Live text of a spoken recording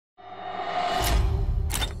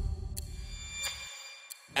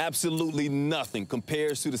Absolutely nothing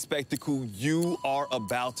compares to the spectacle you are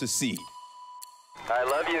about to see. I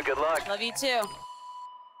love you. Good luck. Love you too.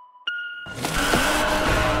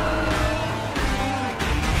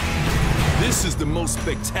 This is the most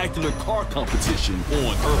spectacular car competition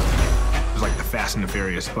on Earth. It's like the Fast and the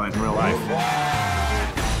Furious, but in real life.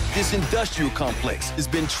 This industrial complex has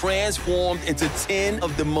been transformed into 10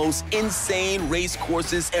 of the most insane race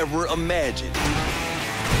courses ever imagined.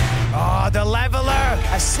 Oh, the Leveler!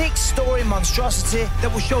 A 6-story monstrosity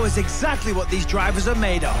that will show us exactly what these drivers are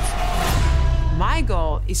made of. My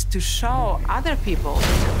goal is to show other people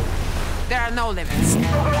there are no limits.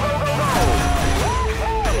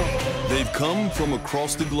 They've come from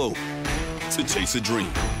across the globe to chase a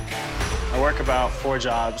dream. I work about 4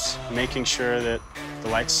 jobs, making sure that the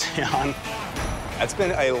lights stay on. It's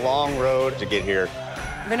been a long road to get here.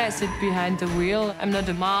 When I sit behind the wheel, I'm not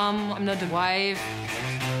a mom, I'm not a wife.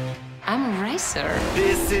 I'm a racer.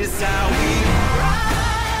 This is how we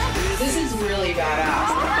ride. This is really badass.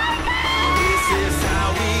 This is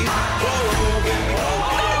how we roll.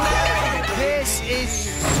 This is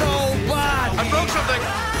so bad. I broke something.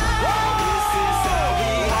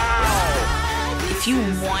 If you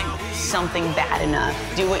want something bad enough,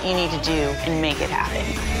 do what you need to do and make it happen.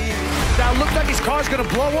 Now, looks like his car's gonna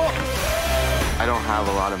blow up. I don't have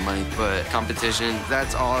a lot of money, but competition,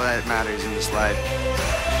 that's all that matters in this life.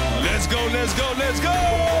 Let's go, let's go, let's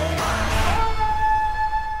go!